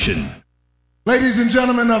Ladies and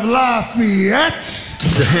gentlemen of Lafayette,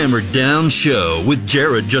 The Hammered Down Show with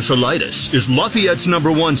Jared Jusolitis is Lafayette's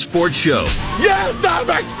 #1 sports show. Yes, I'm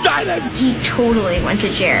excited! He totally went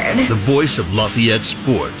to Jared. The voice of Lafayette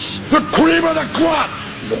sports. The cream of the crop!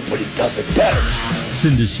 Nobody does it better.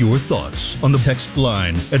 Send us your thoughts on the text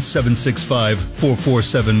line at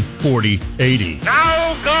 765-447-4080.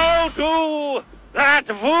 Now go to that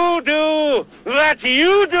voodoo that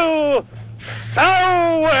you do so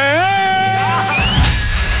well.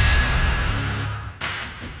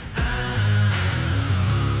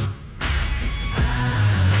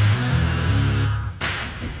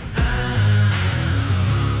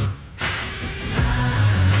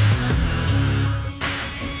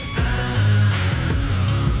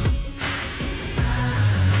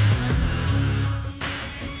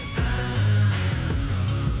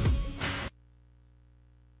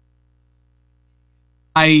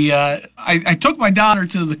 I took my daughter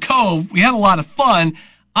to the Cove. We had a lot of fun.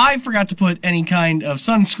 I forgot to put any kind of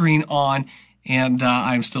sunscreen on, and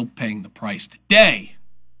I'm still paying the price today.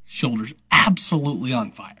 Shoulders absolutely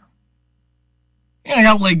on fire. And I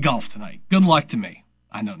got to play golf tonight. Good luck to me.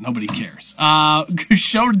 I know, nobody cares.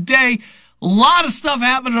 Show today. A lot of stuff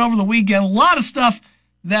happening over the weekend. A lot of stuff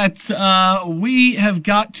that we have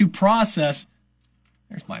got to process.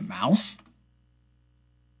 There's my mouse.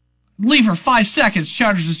 Leave for 5 seconds.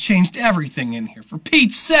 Chargers has changed everything in here. For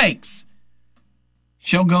Pete's sakes.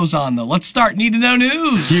 Show goes on, though. Let's start Need to Know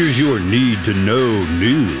News. Here's your Need to Know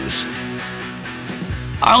News.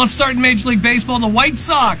 All right, let's start in Major League Baseball. The White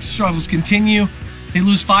Sox struggles continue. They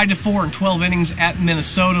lose 5-4 in 12 innings at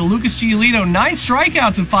Minnesota. Lucas Giolito, 9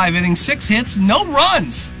 strikeouts in 5 innings, 6 hits, no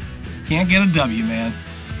runs. Can't get a W, man.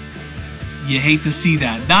 You hate to see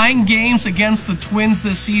that. 9 games against the Twins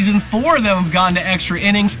this season. 4 of them have gone to extra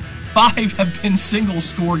innings. 5 have been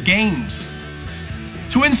single-score games.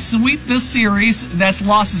 Twins sweep this series. That's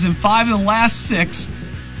losses in 5 of the last 6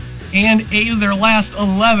 and 8 of their last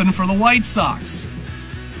 11 for the White Sox.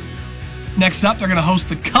 Next up, they're going to host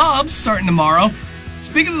the Cubs starting tomorrow.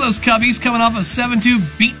 Speaking of those Cubbies, coming off a 7-2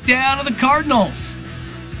 beatdown of the Cardinals.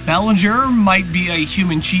 Bellinger might be a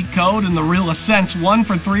human cheat code in the real sense. 1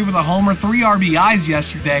 for 3 with a homer, 3 RBIs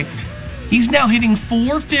yesterday. He's now hitting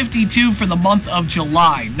 .452 for the month of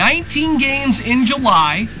July. 19 games in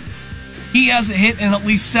July. He has a hit in at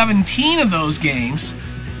least 17 of those games.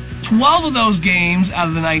 12 of those games out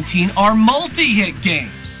of the 19 are multi-hit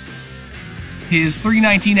games. His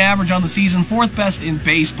 .319 average on the season, 4th best in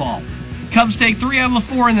baseball. Cubs take 3 out of the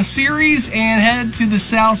 4 in the series and head to the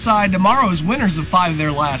South Side tomorrow as winners of 5 of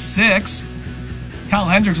their last 6. Kyle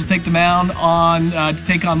Hendricks will take the mound to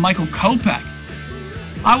take on Michael Kopech.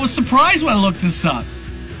 I was surprised when I looked this up.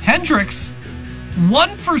 Hendricks,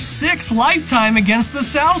 1 for 6 lifetime against the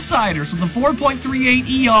Southsiders with a 4.38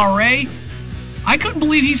 ERA. I couldn't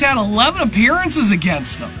believe he's had 11 appearances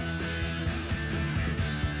against them.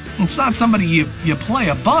 It's not somebody you play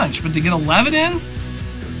a bunch, but to get 11 in? A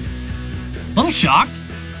little shocked.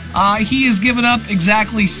 He has given up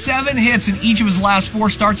exactly 7 hits in each of his last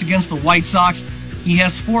 4 starts against the White Sox. He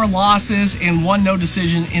has 4 losses and 1 no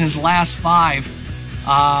decision in his last 5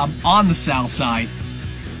 on the South Side.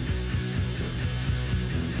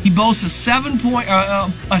 He boasts a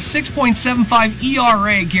 6.75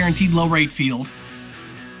 ERA guaranteed low rate field.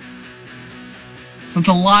 So it's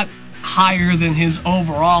a lot higher than his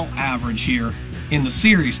overall average here in the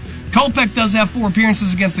series. Kopech does have 4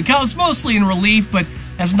 appearances against the Cubs, mostly in relief, but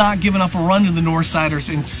has not given up a run to the Northsiders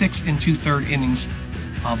in 6 2/3 innings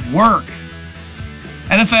of work.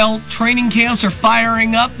 NFL training camps are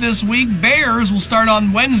firing up this week. Bears will start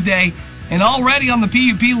on Wednesday, and already on the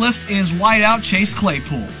PUP list is wideout Chase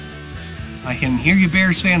Claypool. I can hear you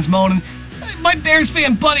Bears fans moaning. My Bears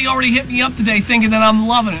fan buddy already hit me up today thinking that I'm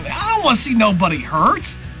loving it. I don't want to see nobody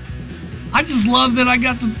hurt. I just love that I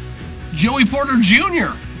got the Joey Porter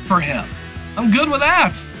Jr. for him. I'm good with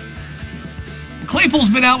that. Claypool's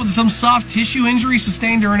been out with some soft tissue injury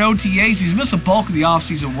sustained during OTAs. He's missed a bulk of the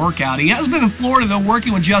offseason workout. He has been in Florida, though,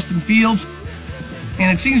 working with Justin Fields,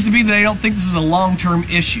 and it seems to be that they don't think this is a long-term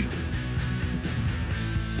issue.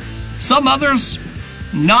 Some others,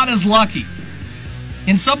 not as lucky.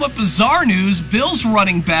 In somewhat bizarre news, Bills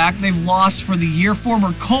running back they've lost for the year,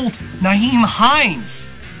 former Colt Nyheim Hines.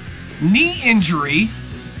 Knee injury.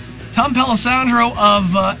 Tom Pelissandro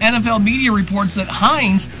of NFL Media reports that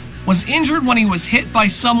Hines was injured when he was hit by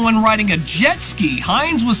someone riding a jet ski.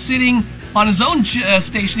 Hines was sitting on his own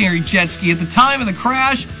stationary jet ski at the time of the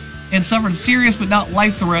crash and suffered a serious but not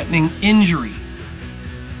life-threatening injury.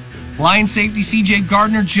 Lions safety C.J.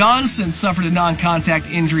 Gardner-Johnson suffered a non-contact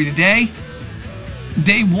injury today.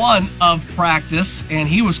 day one of practice, and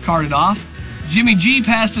he was carted off. Jimmy G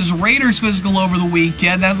passed his Raiders physical over the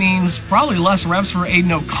weekend. That means probably less reps for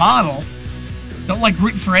Aiden O'Connell. Don't like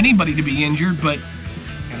rooting for anybody to be injured, but,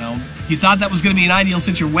 you thought that was going to be an ideal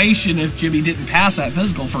situation if Jimmy didn't pass that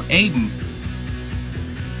physical for Aiden.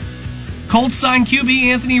 Colts signed QB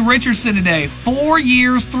Anthony Richardson today. 4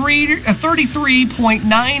 years,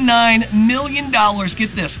 $33.99 million.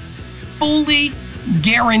 Get this, fully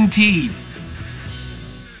guaranteed.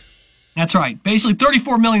 That's right. Basically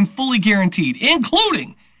 $34 million fully guaranteed,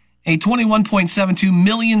 including a $21.72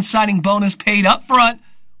 million signing bonus paid up front.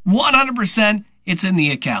 100%, it's in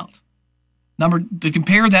the account. To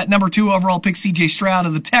compare that, number 2 overall pick C.J. Stroud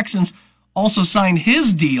of the Texans also signed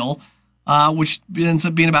his deal, which ends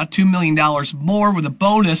up being about $2 million more with a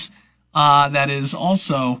bonus that is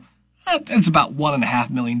also, it's about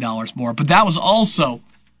 $1.5 million more. But that was also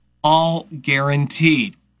all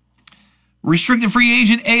guaranteed. Restricted free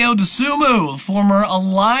agent Ayo Dosunmu, former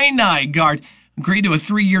Illini guard, agreed to a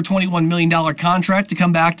 3-year, $21 million contract to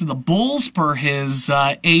come back to the Bulls per his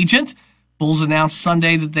agent. Bulls announced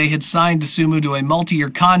Sunday that they had signed Dosunmu to a multi-year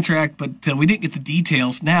contract, but we didn't get the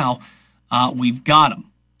details. Now we've got him.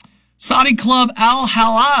 Saudi club Al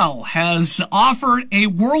Hilal has offered a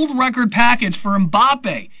world record package for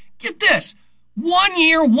Mbappe. Get this, 1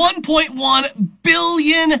 year, $1.1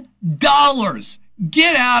 billion.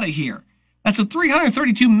 Get out of here. That's a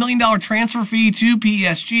 $332 million transfer fee to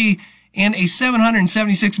PSG and a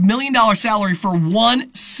 $776 million salary for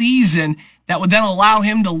 1 season that would then allow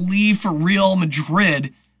him to leave for Real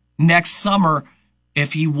Madrid next summer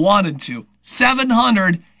if he wanted to.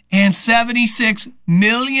 $776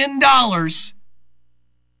 million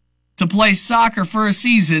to play soccer for a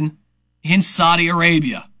season in Saudi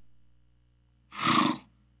Arabia.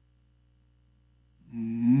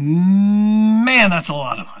 Man, that's a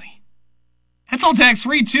lot of money. That's all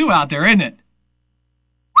tax-free, too, out there, isn't it?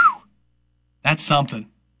 Whew. That's something.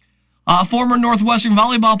 Former Northwestern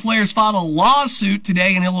volleyball players filed a lawsuit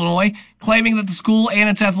today in Illinois claiming that the school and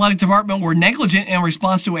its athletic department were negligent in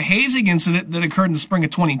response to a hazing incident that occurred in the spring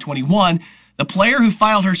of 2021. The player who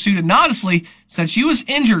filed her suit anonymously said she was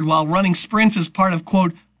injured while running sprints as part of,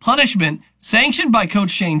 quote, punishment sanctioned by Coach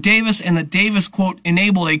Shane Davis, and that Davis, quote,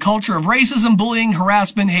 enabled a culture of racism, bullying,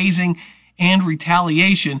 harassment, hazing, and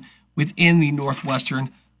retaliation within the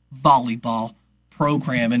Northwestern volleyball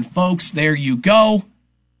program. And folks, there you go.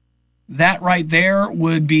 That right there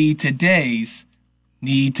would be today's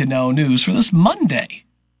Need to Know News for this Monday,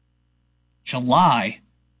 July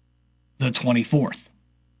the 24th.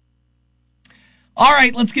 All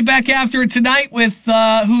right, let's get back after it tonight with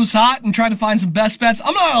Who's Hot and try to find some best bets.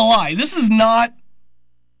 I'm not going to lie, this is not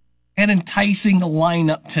an enticing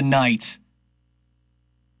lineup tonight.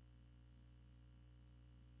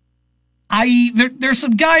 There's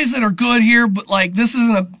some guys that are good here, but like this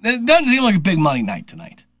it doesn't seem like a big money night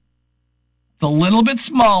tonight. It's a little bit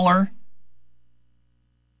smaller.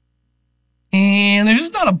 And there's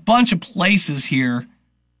just not a bunch of places here.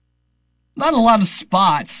 Not a lot of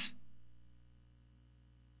spots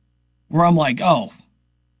where I'm like, oh,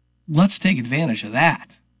 let's take advantage of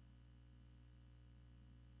that.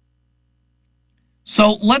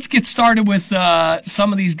 So let's get started with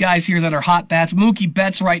some of these guys here that are hot bats. Mookie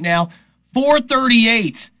Betts right now,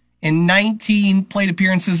 438 in 19 plate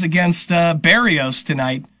appearances against Berrios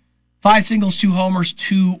tonight. 5 singles, 2 homers,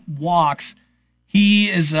 2 walks. He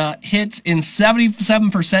is hit in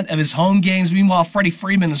 77% of his home games. Meanwhile, Freddie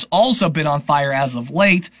Freeman has also been on fire as of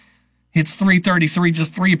late. Hits 333,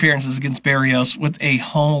 just 3 appearances against Berrios with a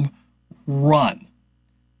home run.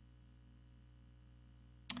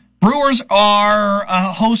 Brewers are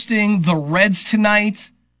hosting the Reds tonight.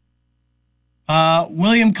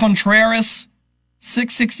 William Contreras,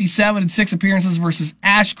 667 in 6 appearances versus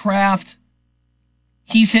Ashcraft.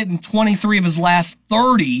 He's hitting 23 of his last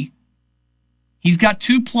 30. He's got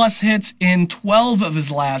 2+ hits in 12 of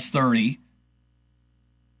his last 30.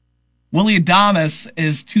 Willy Adames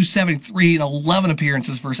is 273 in 11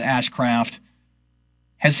 appearances versus Ashcraft.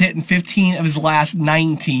 Has hit in 15 of his last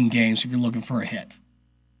 19 games if you're looking for a hit.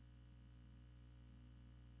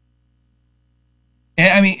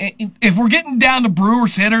 I mean, if we're getting down to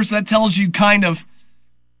Brewers hitters, that tells you kind of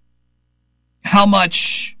how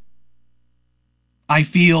much I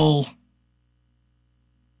feel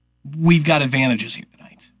we've got advantages here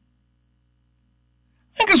tonight.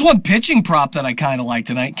 I think there's one pitching prop that I kind of like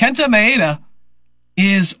tonight. Kenta Maeda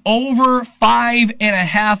is over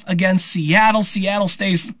 5.5 against Seattle. Seattle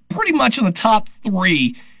stays pretty much in the top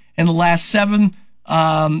 3 in the last 7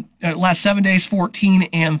 days, 14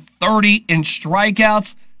 and 30 in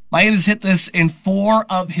strikeouts. Maeda's hit this in 4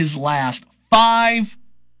 of his last 5.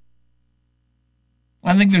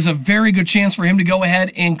 I think there's a very good chance for him to go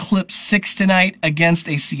ahead and clip 6 tonight against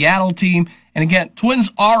a Seattle team. And again,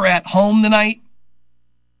 Twins are at home tonight.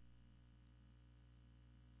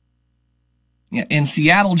 Yeah, and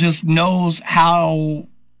Seattle just knows how.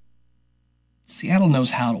 Seattle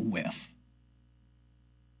knows how to whiff.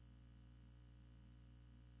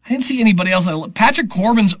 I didn't see anybody else. Patrick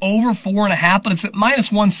Corbin's over 4.5, but it's at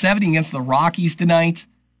 -170 against the Rockies tonight.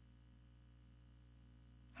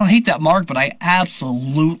 I don't hate that mark, but I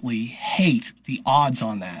absolutely hate the odds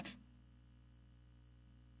on that.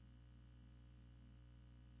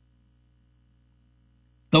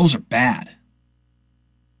 Those are bad.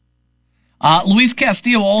 Luis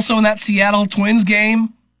Castillo also in that Seattle Twins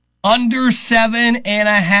game, under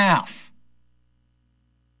 7.5.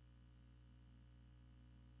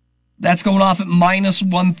 That's going off at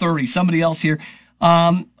 -130. Somebody else here.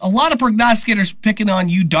 A lot of prognosticators picking on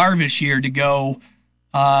Yu Darvish here to go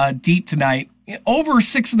deep tonight. Over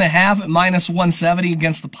 6.5 at -170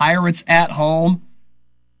 against the Pirates at home.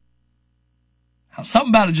 Something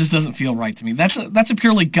about it just doesn't feel right to me. That's a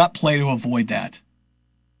purely gut play to avoid that.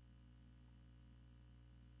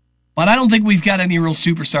 But I don't think we've got any real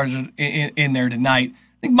superstars in there tonight.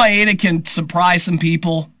 I think Maeda can surprise some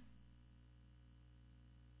people.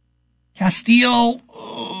 Castillo,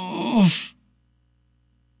 oof.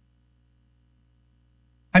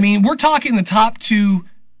 I mean, we're talking the top 2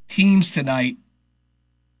 teams tonight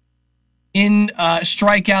in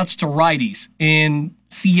strikeouts to righties in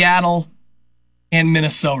Seattle and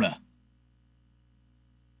Minnesota.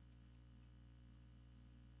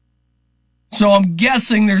 So I'm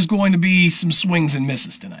guessing there's going to be some swings and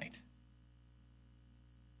misses tonight.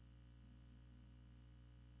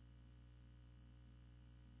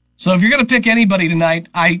 So if you're going to pick anybody tonight,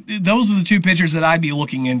 those are the 2 pitchers that I'd be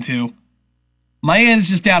looking into. Maeda is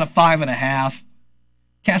just down to 5.5.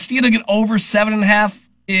 Castillo to get over 7.5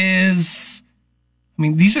 is, I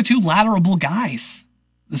mean, these are 2 laterable guys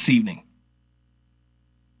this evening.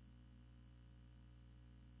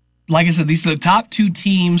 Like I said, these are the top 2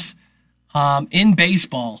 teams in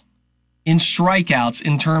baseball in strikeouts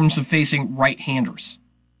in terms of facing right-handers.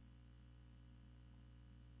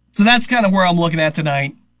 So that's kind of where I'm looking at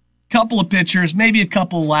tonight. Couple of pitchers, maybe a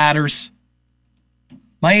couple of ladders.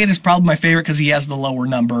 Maeda is probably my favorite because he has the lower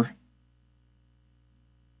number.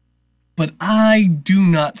 But I do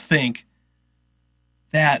not think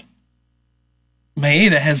that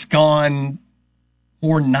Maeda has gone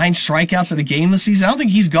more 9 strikeouts in a game this season. I don't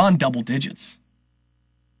think he's gone double digits.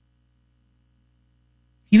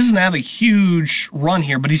 He doesn't have a huge run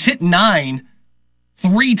here, but he's hit 9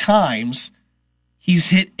 3 times. He's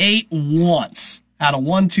hit 8 once. Out of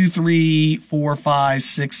 1, 2, 3, 4, 5,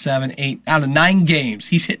 6, 7, 8. Out of 9 games,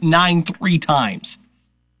 he's hit 9 3 times.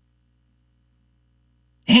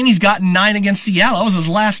 And he's gotten 9 against Seattle. That was his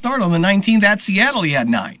last start on the 19th at Seattle. He had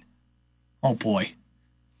 9. Oh, boy.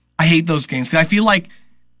 I hate those games because I feel like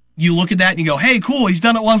you look at that and you go, hey, cool, he's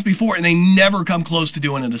done it once before, and they never come close to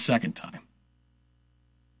doing it a second time.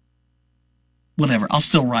 Whatever, I'll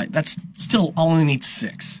still write. That's still only needs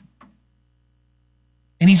 6.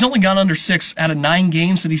 And he's only gone under 6 out of 9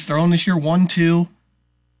 games that he's thrown this year. 1, 2,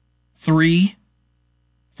 3,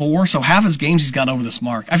 4. So half his games he's got over this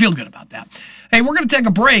mark. I feel good about that. Hey, we're going to take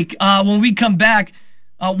a break. When we come back,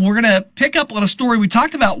 we're going to pick up on a story we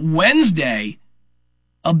talked about Wednesday.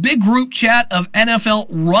 A big group chat of NFL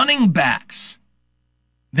running backs.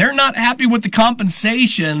 They're not happy with the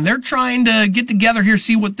compensation. They're trying to get together here,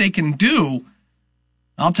 see what they can do.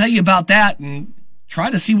 I'll tell you about that and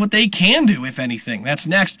try to see what they can do, if anything. That's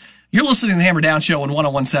next. You're listening to the Hammer Down Show on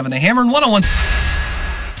 101.7 The Hammer and 101.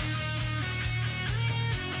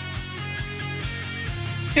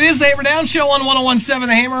 It is the Hammer Down Show on 101.7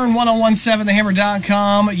 The Hammer and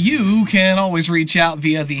 101.7thehammer.com. You can always reach out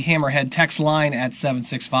via the Hammerhead text line at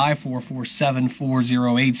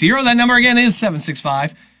 765-447-4080. That number again is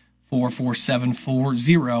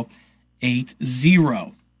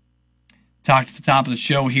 765-447-4080. Talked at the top of the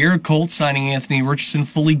show here. Colts signing Anthony Richardson,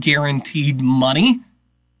 fully guaranteed money.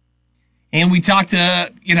 And we talked,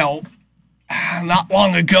 not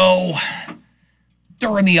long ago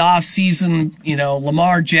during the offseason,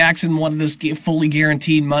 Lamar Jackson wanted this fully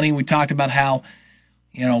guaranteed money. We talked about how,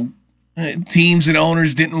 teams and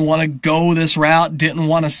owners didn't want to go this route, didn't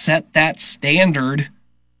want to set that standard.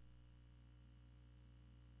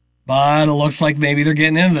 But it looks like maybe they're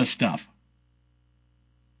getting into this stuff.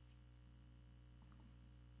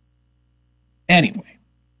 Anyway,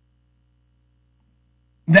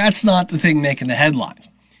 that's not the thing making the headlines.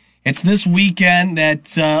 It's this weekend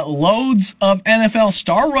that loads of NFL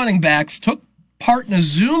star running backs took part in a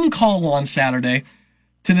Zoom call on Saturday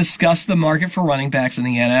to discuss the market for running backs in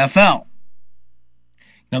the NFL.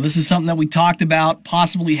 Now, this is something that we talked about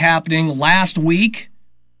possibly happening last week.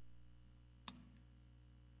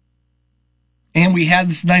 And we had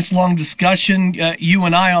this nice long discussion, you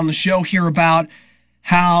and I on the show here, about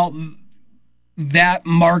how that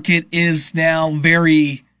market is now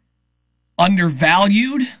very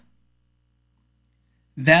undervalued,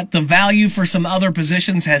 that the value for some other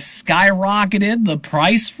positions has skyrocketed, the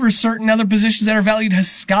price for certain other positions that are valued has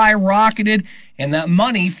skyrocketed, and that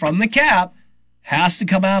money from the cap has to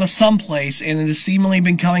come out of someplace, and it has seemingly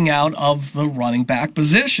been coming out of the running back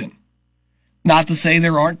position. Not to say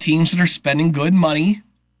there aren't teams that are spending good money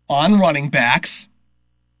on running backs,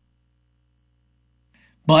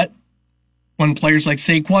 but when players like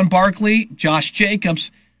Saquon Barkley, Josh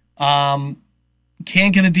Jacobs,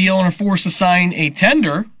 can't get a deal and are forced to sign a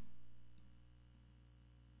tender,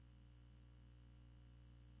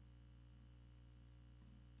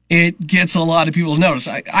 it gets a lot of people to notice.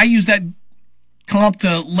 I used that comp to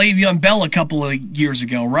Le'Veon Bell a couple of years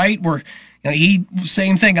ago, right? Where he,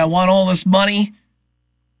 same thing, I want all this money,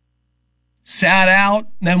 sat out,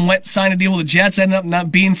 then went signed a deal with the Jets, ended up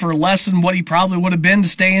not being for less than what he probably would have been to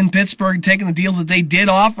stay in Pittsburgh, taking the deal that they did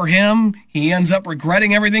offer him. He ends up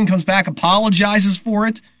regretting everything, comes back, apologizes for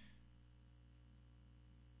it.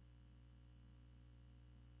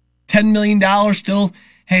 $10 million still,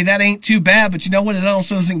 hey, that ain't too bad, but you know what? It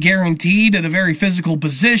also isn't guaranteed at a very physical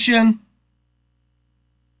position.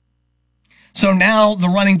 So now the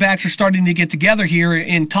running backs are starting to get together here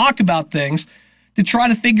and talk about things to try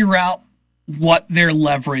to figure out what their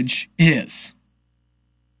leverage is.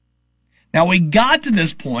 Now, we got to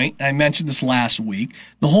this point, I mentioned this last week,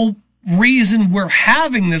 the whole reason we're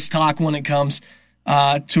having this talk when it comes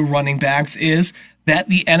to running backs is that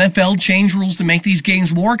the NFL changed rules to make these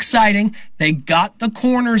games more exciting. They got the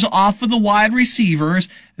corners off of the wide receivers.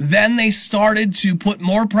 Then they started to put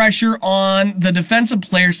more pressure on the defensive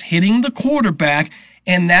players hitting the quarterback,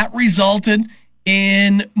 and that resulted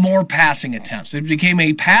in more passing attempts. It became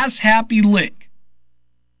a pass-happy league.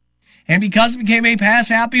 And because it became a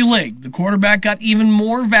pass-happy league, the quarterback got even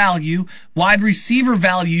more value, wide receiver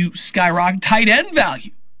value skyrocketed, tight end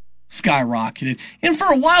value skyrocketed. And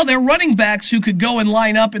for a while, their running backs who could go and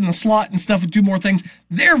line up in the slot and stuff and do more things,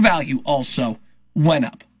 their value also went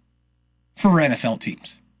up for NFL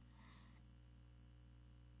teams.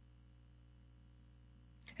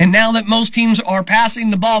 And now that most teams are passing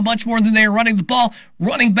the ball much more than they are running the ball,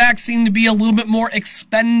 running backs seem to be a little bit more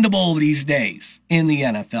expendable these days in the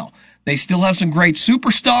NFL. They still have some great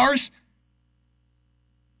superstars,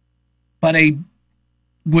 but I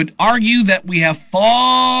would argue that we have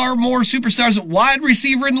far more superstars at wide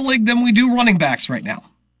receiver in the league than we do running backs right now.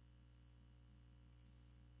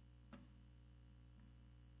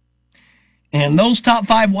 And those top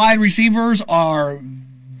 5 wide receivers are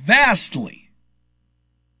vastly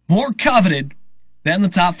more coveted than the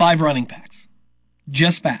top 5 running backs.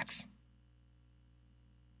 Just facts.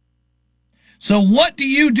 So what do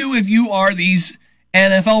you do if you are these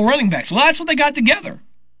NFL running backs? Well, that's what they got together.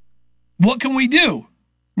 What can we do?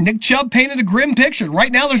 Nick Chubb painted a grim picture.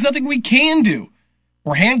 Right now, there's nothing we can do.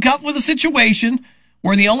 We're handcuffed with a situation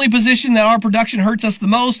where the only position that our production hurts us the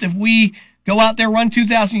most, if we go out there, run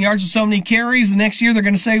 2,000 yards with so many carries, the next year they're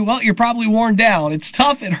going to say, well, you're probably worn down. It's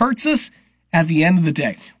tough. It hurts us at the end of the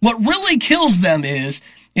day. What really kills them is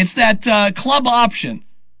it's that club option,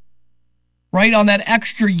 right, on that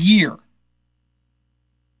extra year.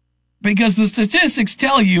 Because the statistics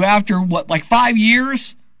tell you after, 5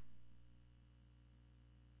 years,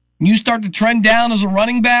 you start to trend down as a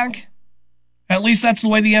running back. At least that's the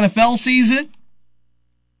way the NFL sees it.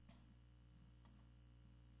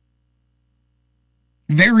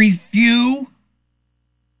 Very few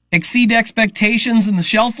exceed expectations in the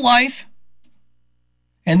shelf life.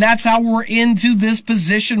 And that's how we're into this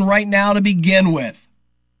position right now to begin with.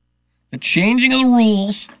 The changing of the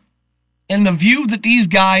rules and the view that these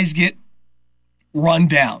guys get run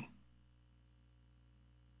down.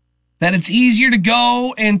 That it's easier to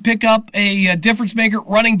go and pick up a difference maker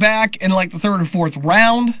running back in like the 3rd or 4th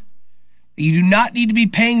round. You do not need to be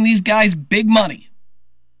paying these guys big money.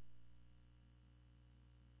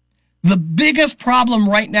 The biggest problem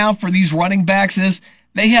right now for these running backs is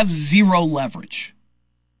they have zero leverage.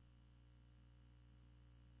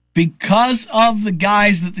 Because of the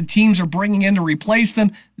guys that the teams are bringing in to replace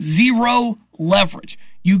them, zero leverage.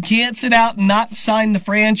 You can't sit out and not sign the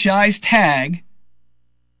franchise tag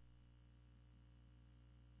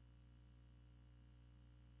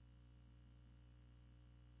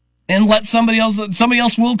and let somebody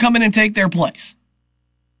else will come in and take their place.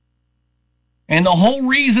 And the whole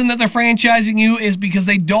reason that they're franchising you is because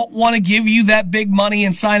they don't want to give you that big money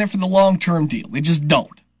and sign it for the long-term deal. They just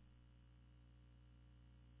don't.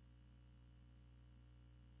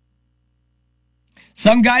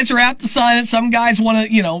 Some guys are apt to sign it. Some guys want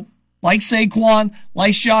to, like Saquon,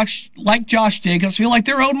 like Josh Jacobs, feel like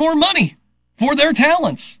they're owed more money for their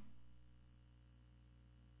talents.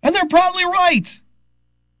 And they're probably right.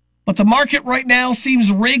 But the market right now seems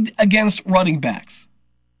rigged against running backs.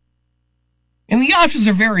 And the options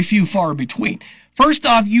are very few, far between. First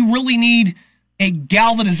off, you really need a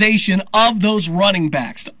galvanization of those running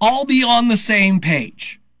backs to all be on the same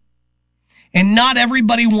page. And not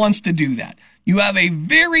everybody wants to do that. You have a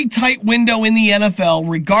very tight window in the NFL,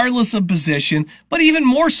 regardless of position, but even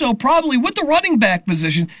more so probably with the running back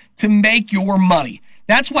position to make your money.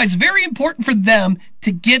 That's why it's very important for them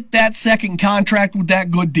to get that second contract with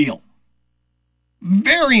that good deal.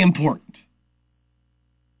 Very important.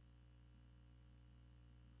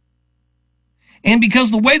 And because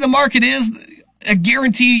the way the market is, I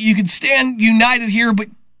guarantee you can stand united here, but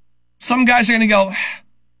some guys are going to go,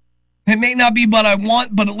 it may not be what I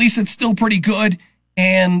want, but at least it's still pretty good.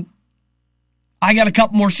 And I got a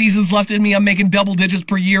couple more seasons left in me. I'm making double digits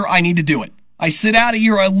per year. I need to do it. I sit out a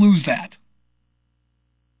year, I lose that.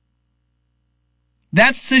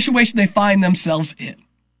 That's the situation they find themselves in.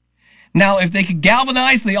 Now, if they could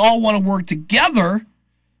galvanize, they all want to work together,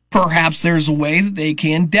 perhaps there's a way that they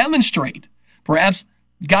can demonstrate. Perhaps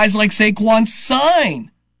guys like Saquon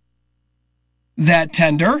sign that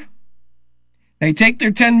tender. They take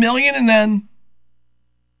their $10 million and then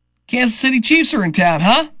Kansas City Chiefs are in town,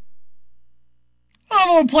 huh? I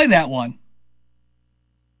don't want to play that one.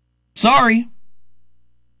 Sorry.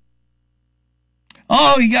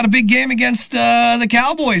 Oh, you got a big game against the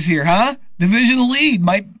Cowboys here, huh? Division lead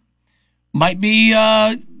might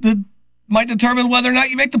determine whether or not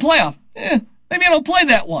you make the playoff. Maybe I don't play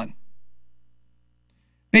that one.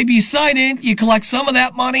 Maybe you sign in, you collect some of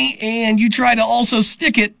that money, and you try to also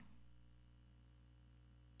stick it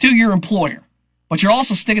to your employer. But you're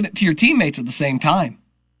also sticking it to your teammates at the same time.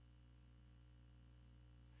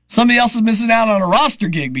 Somebody else is missing out on a roster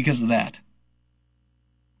gig because of that.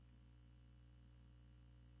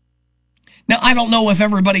 Now, I don't know if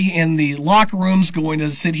everybody in the locker room's going to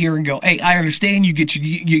sit here and go, hey, I understand you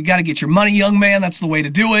got to get your money, young man. That's the way to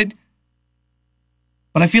do it.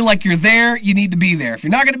 But I feel like you're there, you need to be there. If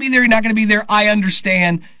you're not going to be there, you're not going to be there. I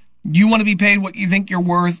understand. You want to be paid what you think you're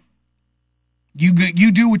worth. You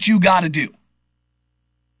do what you got to do.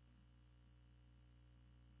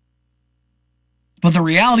 But the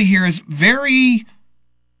reality here is very,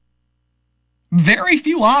 very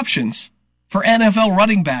few options for NFL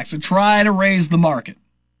running backs to try to raise the market.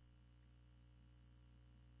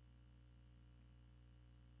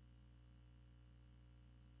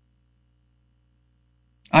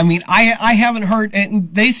 I mean, I haven't heard,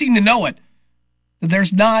 and they seem to know it, that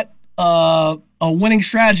there's not a winning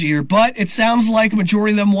strategy here, but it sounds like a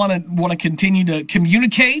majority of them want to continue to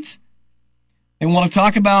communicate. They want to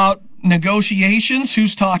talk about negotiations,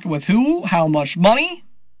 who's talking with who, how much money,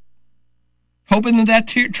 hoping that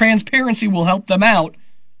transparency will help them out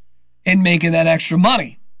in making that extra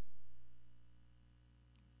money.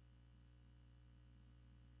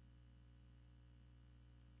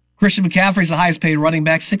 Christian McCaffrey's the highest paid running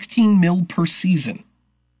back, $16 million per season.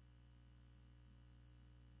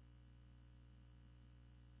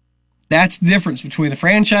 That's the difference between the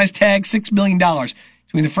franchise tag, $6 million,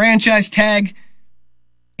 between the franchise tag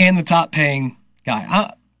and the top paying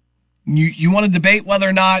guy. You want to debate whether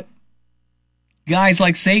or not guys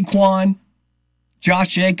like Saquon, Josh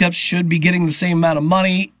Jacobs should be getting the same amount of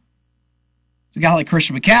money. A guy like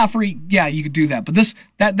Christian McCaffrey, yeah, you could do that. But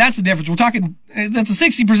that's the difference. We're talking, that's a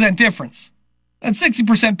 60% difference. That's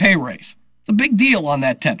 60% pay raise. It's a big deal on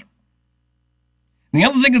that tender. And the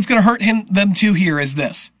other thing that's going to hurt them too here is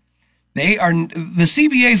this. The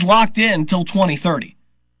CBA's locked in until 2030.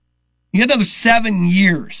 You got another 7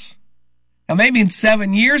 years. Now maybe in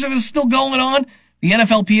 7 years, if it's still going on, the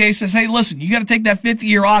NFLPA says, hey, listen, you got to take that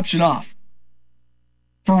 50-year option off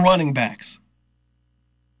for running backs.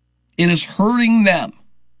 It is hurting them.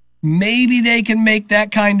 Maybe they can make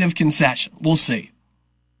that kind of concession. We'll see.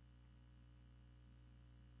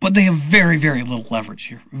 But they have very, very little leverage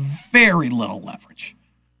here. Very little leverage.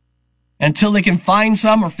 Until they can find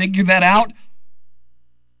some or figure that out,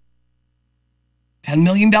 $10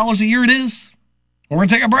 million a year it is. We're going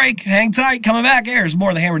to take a break. Hang tight. Coming back. There's more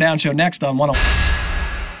of the Hammer Down Show next on 101.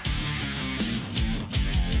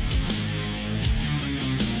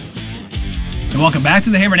 Welcome back to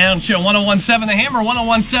the Hammer Down Show, 1017 The Hammer,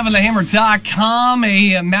 1017thehammer.com.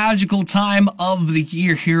 A magical time of the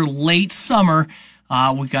year here, late summer.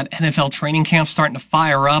 We've got NFL training camp starting to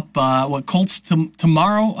fire up. Colts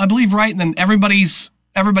tomorrow, I believe, right? And then everybody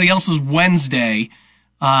else's Wednesday,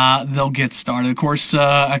 they'll get started. Of course,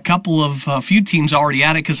 a few teams already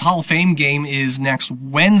at it because Hall of Fame game is next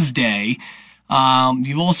Wednesday.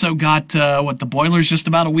 You've also got, the Boilers just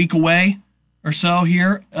about a week away or so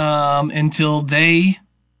here, until they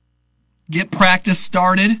get practice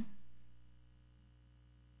started.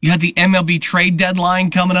 You had the MLB trade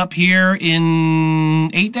deadline coming up here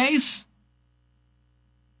in 8 days.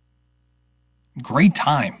 Great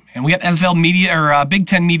time. And we got NFL media, or Big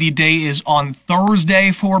Ten Media Day is on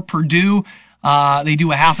Thursday for Purdue. They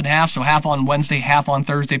do a half and half, so half on Wednesday, half on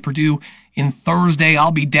Thursday. Purdue in Thursday.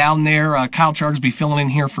 I'll be down there. Kyle Charles will be filling in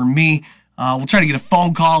here for me. We'll try to get a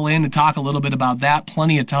phone call in to talk a little bit about that.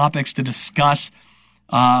 Plenty of topics to discuss,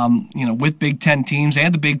 with Big Ten teams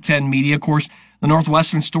and the Big Ten media. Of course, the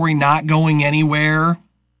Northwestern story not going anywhere.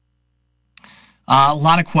 A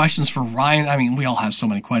lot of questions for Ryan. I mean, we all have so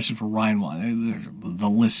many questions for Ryan. The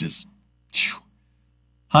list is...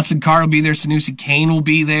 Hudson Card will be there. Sanusi Kane will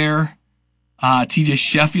be there. TJ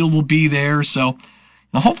Sheffield will be there. So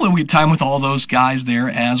hopefully we get time with all those guys there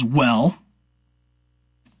as well.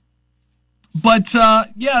 But,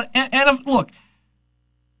 look,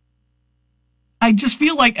 I just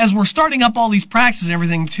feel like as we're starting up all these practices and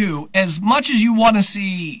everything, too, as much as you want to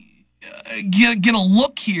see, get a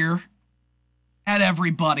look here at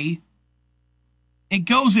everybody, it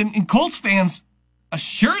goes in, and Colts fans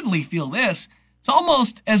assuredly feel this, it's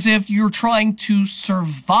almost as if you're trying to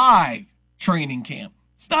survive training camp.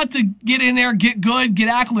 It's not to get in there, get good, get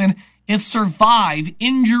acclimated. It's survive,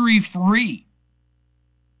 injury-free.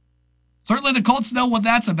 Certainly the Colts know what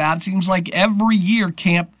that's about. It seems like every year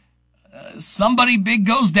camp, somebody big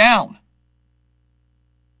goes down.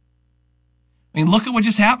 I mean, look at what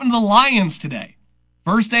just happened to the Lions today.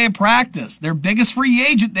 First day of practice, their biggest free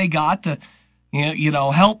agent they got to,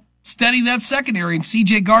 help steady that secondary, and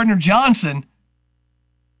C.J. Gardner-Johnson,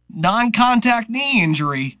 non-contact knee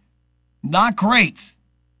injury, not great.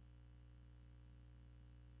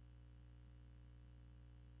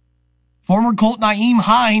 Former Colt Nyheim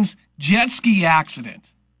Hines, jet ski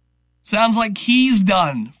accident. Sounds like he's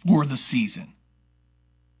done for the season.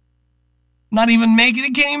 Can't even make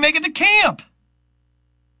it to camp.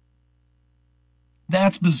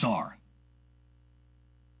 That's bizarre.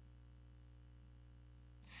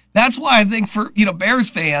 That's why I think for, Bears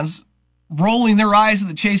fans rolling their eyes at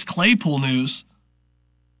the Chase Claypool news.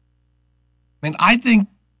 I mean, I think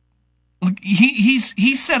he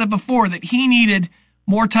said it before that he needed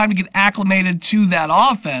more time to get acclimated to that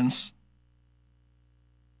offense.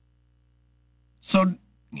 So,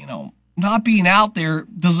 not being out there,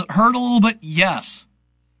 does it hurt a little bit? Yes.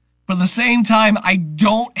 But at the same time, I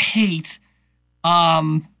don't hate,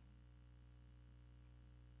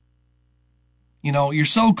 your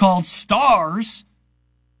so-called stars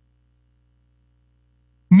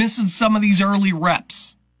missing some of these early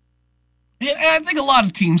reps. And I think a lot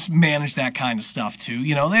of teams manage that kind of stuff too.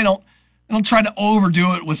 They don't try to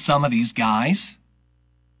overdo it with some of these guys.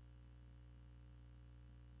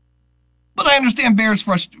 But I understand Bears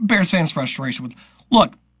fans' frustration with.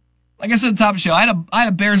 Look, like I said at the top of the show, I had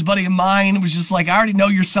a Bears buddy of mine. It was just like, I already know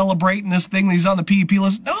you're celebrating this thing that he's on the PEP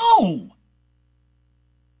list. No, I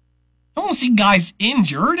don't want to see guys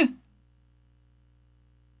injured.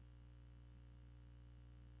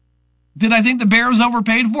 Did I think the Bears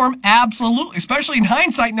overpaid for him? Absolutely, especially in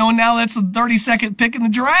hindsight, knowing now that's the 32nd pick in the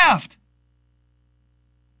draft.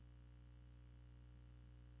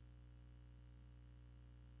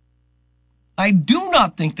 I do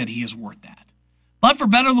not think that he is worth that. But for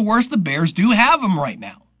better or the worse, the Bears do have him right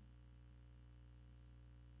now.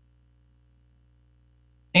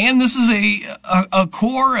 And this is a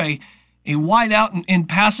core, a wideout in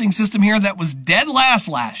passing system here that was dead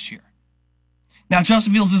last year. Now,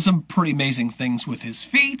 Justin Fields did some pretty amazing things with his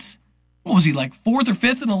feet. What was he, like 4th or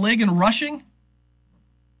 5th in the league in rushing?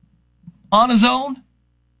 On his own?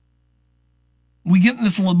 We get in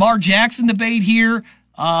this Lamar Jackson debate here.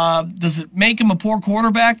 Does it make him a poor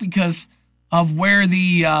quarterback because of where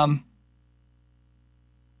the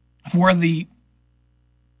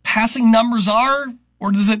passing numbers are?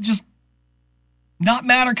 Or does it just not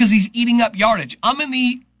matter because he's eating up yardage? I'm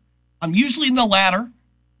usually in the latter.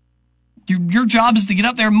 Your job is to get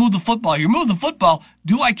up there and move the football. You move the football.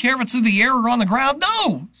 Do I care if it's in the air or on the ground?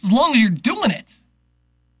 No, as long as you're doing it.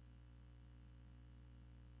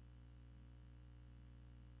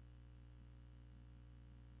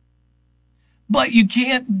 But you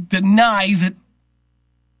can't deny that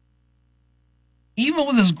even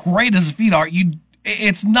with as great as his feet are,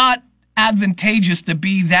 it's not advantageous to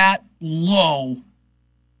be that low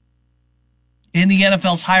in the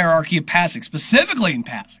NFL's hierarchy of passing, specifically in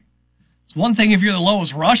passing. It's one thing if you're the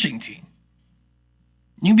lowest rushing team.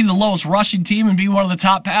 You can be the lowest rushing team and be one of the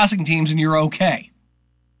top passing teams, and you're okay.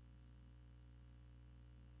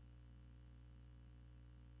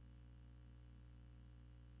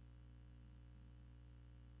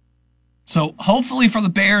 So hopefully for the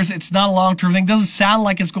Bears, it's not a long-term thing. Doesn't sound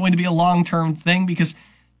like it's going to be a long-term thing because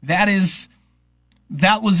that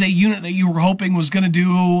was a unit that you were hoping was going to do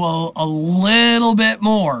a little bit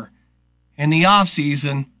more in the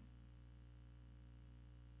offseason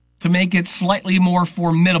to make it slightly more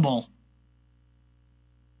formidable.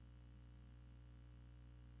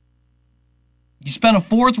 You spent a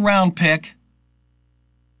 4th-round pick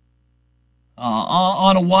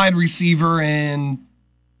on a wide receiver, and,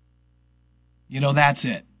 that's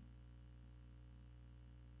it.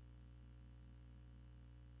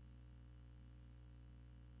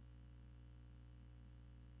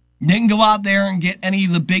 Didn't go out there and get any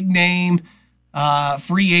of the big-name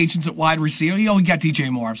free agents at wide receiver. We got DJ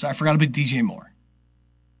Moore. I'm sorry, I forgot about DJ Moore.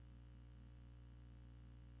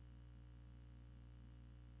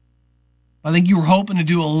 I think you were hoping to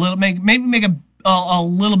do maybe make a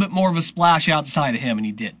little bit more of a splash outside of him, and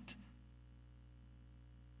he didn't.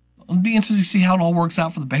 It'll be interesting to see how it all works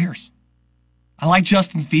out for the Bears. I like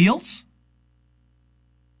Justin Fields.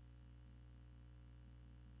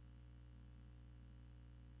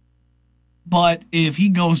 But if he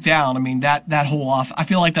goes down, I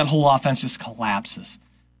feel like that whole offense just collapses.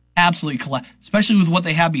 Absolutely collapses, especially with what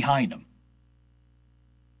they have behind them.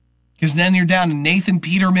 Because then you're down to Nathan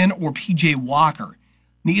Peterman or P.J. Walker,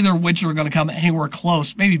 neither of which are going to come anywhere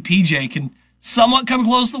close. Maybe P.J. can somewhat come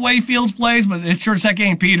close to the way Fields plays, but it sure as heck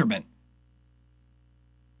ain't Peterman.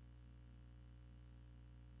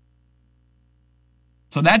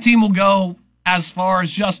 So that team will go as far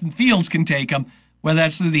as Justin Fields can take them, whether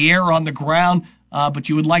that's through the air or on the ground, but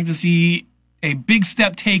you would like to see a big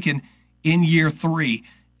step taken in year 3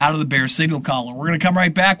 out of the Bears signal caller. We're going to come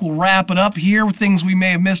right back. We'll wrap it up here with things we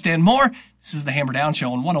may have missed and more. This is the Hammer Down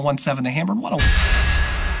Show on 101.7 The Hammer.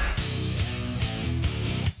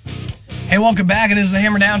 Hey, welcome back. It is the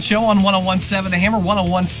Hammer Down Show on 101.7 The Hammer,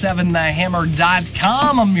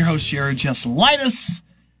 101.7thehammer.com. I'm your host, Jared Jesselaitis.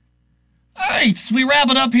 All right, so we wrap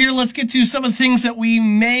it up here. Let's get to some of the things that we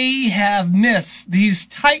may have missed. These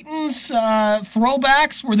Titans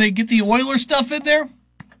throwbacks, where they get the Oilers stuff in there.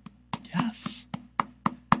 Yes.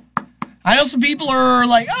 I know some people are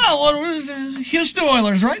like, oh, what is it? Houston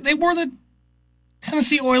Oilers, right? They were the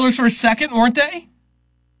Tennessee Oilers for a second, weren't they?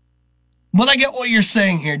 But I get what you're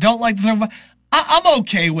saying here. Don't like the throwback. I'm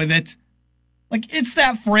okay with it. Like, it's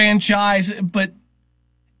that franchise, but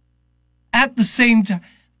at the same time,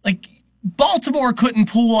 like, Baltimore couldn't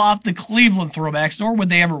pull off the Cleveland throwbacks, nor would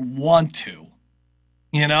they ever want to.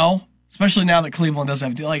 Especially now that Cleveland does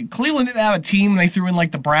have Cleveland didn't have a team and they threw in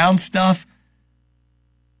like the Brown stuff.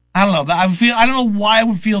 I don't know. I don't know why I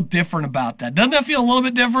would feel different about that. Doesn't that feel a little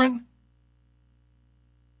bit different?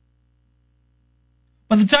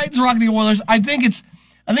 But the Titans rock the Oilers. I think it's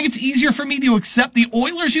easier for me to accept the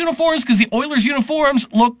Oilers uniforms because the Oilers uniforms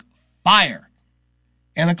look fire.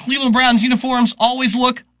 And the Cleveland Browns uniforms always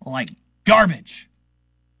look like garbage.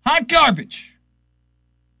 Hot garbage.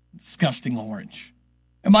 Disgusting orange.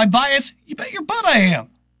 Am I biased? You bet your butt I am.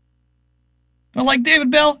 Do I like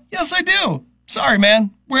David Bell? Yes, I do. Sorry,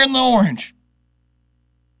 man. Wearing the orange.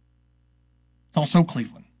 It's also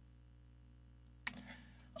Cleveland.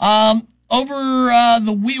 Was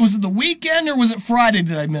it the weekend or was it Friday?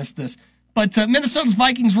 Did I miss this? But Minnesota's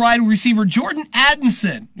Vikings wide receiver Jordan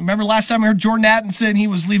Addison. Remember last time I heard Jordan Addison, he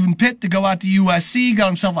was leaving Pitt to go out to USC, got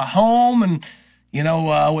himself a home, and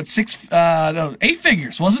 8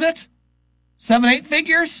 figures, wasn't it? 7-8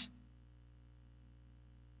 figures.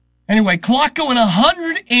 Anyway, clock going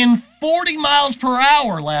 140 miles per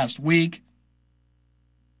hour last week.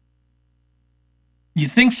 You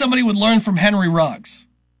think somebody would learn from Henry Ruggs,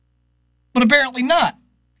 but apparently not.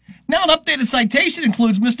 Now, an updated citation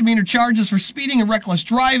includes misdemeanor charges for speeding and reckless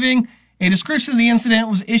driving. A description of the incident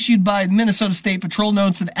was issued by the Minnesota State Patrol.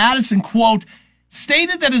 Notes that Addison, quote,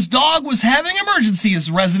 stated that his dog was having emergency at his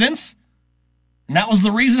residence, and that was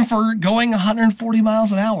the reason for going 140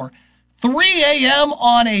 miles an hour. 3 a.m.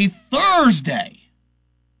 on a Thursday.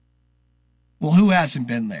 Well, who hasn't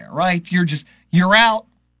been there, right? You're out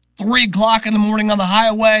 3 o'clock in the morning on the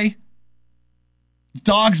highway.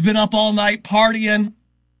 Dog's been up all night partying.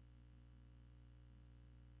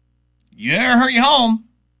 You better hurry home.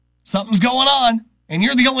 Something's going on, and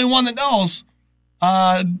you're the only one that knows.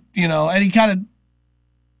 Any kind of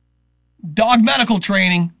dog medical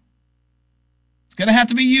training. It's going to have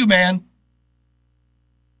to be you, man.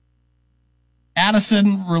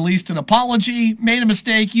 Addison released an apology, made a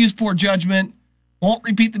mistake, used poor judgment, won't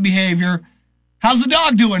repeat the behavior. How's the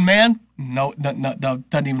dog doing, man? No,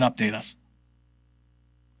 doesn't even update us.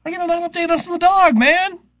 How can it not update us on the dog,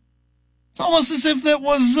 man? It's almost as if that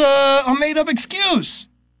was a made-up excuse.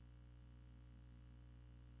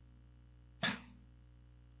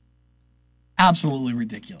 Absolutely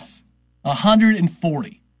ridiculous.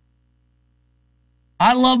 140.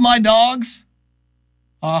 I love my dogs.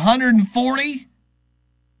 140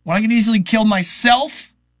 when I could easily kill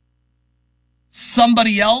myself,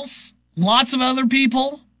 somebody else, lots of other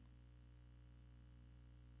people.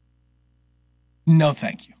 No,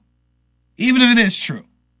 thank you. Even if it is true.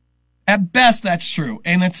 At best, that's true,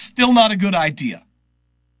 and it's still not a good idea.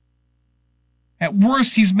 At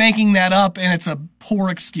worst, he's making that up, and it's a poor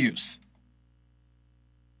excuse.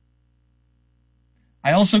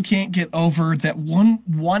 I also can't get over that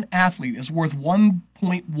one athlete is worth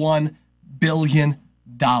 $1.1 billion.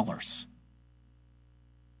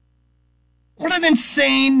 What an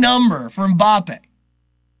insane number for Mbappe.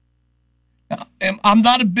 Now, I'm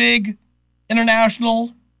not a big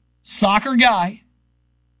international soccer guy.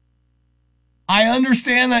 I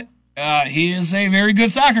understand that he is a very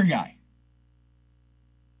good soccer guy.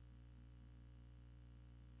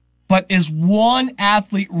 But is one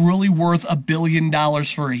athlete really worth $1 billion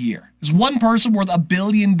for a year? Is one person worth $1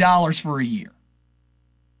 billion for a year?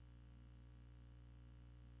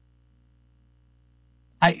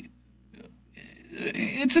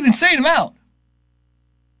 It's an insane amount.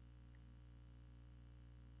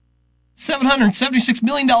 $776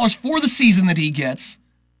 million for the season that he gets.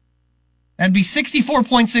 That'd be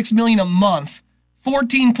 $64.6 million a month,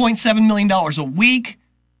 $14.7 million a week,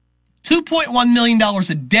 $2.1 million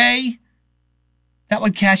a day. That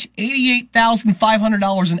would cash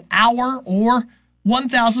 $88,500 an hour or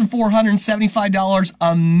 $1,475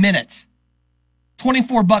 a minute.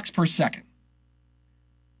 $24 per second.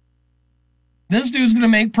 This dude's going to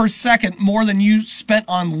make per second more than you spent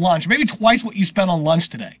on lunch. Maybe twice what you spent on lunch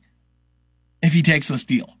today if he takes this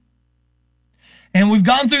deal. And we've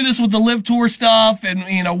gone through this with the Live Tour stuff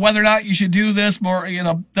and, whether or not you should do this more,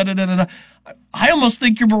 da-da-da-da-da. I almost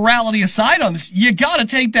think your morality aside on this, you got to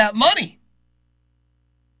take that money.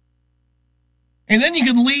 And then you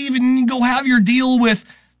can leave and go have your deal with,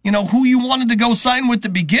 who you wanted to go sign with to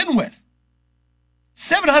begin with.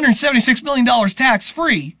 $776 million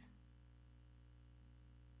tax-free.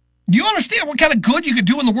 Do you understand what kind of good you could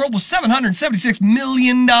do in the world with $776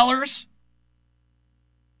 million?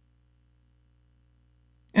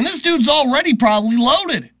 And this dude's already probably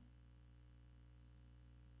loaded.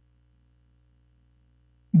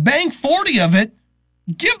 Bank 40 of it.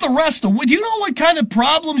 Give the rest away. Do you know what kind of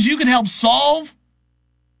problems you could help solve?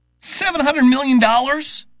 $700 million?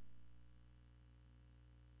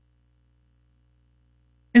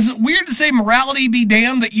 Is it weird to say morality be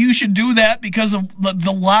damned that you should do that because of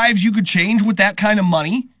the lives you could change with that kind of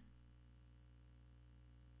money?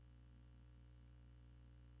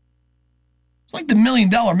 It's like the $1 Million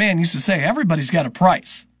Man used to say, everybody's got a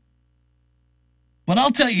price. But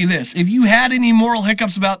I'll tell you this, if you had any moral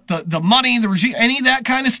hiccups about the money, the regime, any of that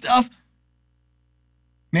kind of stuff,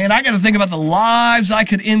 man, I got to think about the lives I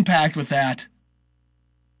could impact with that.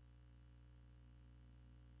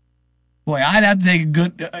 Boy, I'd have to take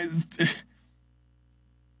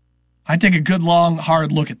I'd take a good, long,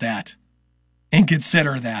 hard look at that and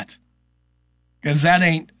consider that. Because that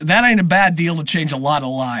ain't a bad deal to change a lot of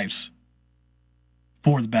lives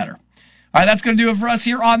for the better. All right, that's going to do it for us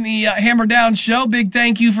here on the Hammer Down Show. Big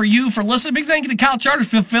thank you for listening. Big thank you to Kyle Charters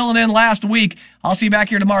for filling in last week. I'll see you back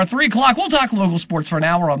here tomorrow, 3 o'clock. We'll talk local sports for an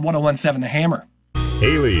hour on 101.7 The Hammer.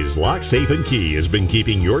 Haley's Lock, Safe & Key has been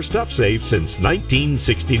keeping your stuff safe since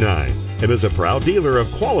 1969 and is a proud dealer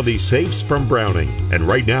of quality safes from Browning. And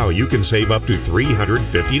right now you can save up to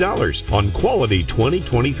 $350 on quality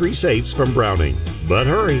 2023 safes from Browning. But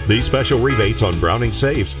hurry, these special rebates on Browning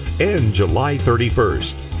safes end July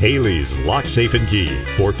 31st. Haley's Lock, Safe & Key,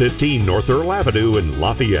 415 North Earl Avenue in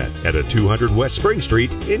Lafayette and at 200 West Spring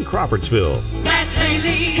Street in Crawfordsville. That's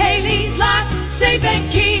Haley's Lock, Safe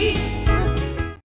 & Key.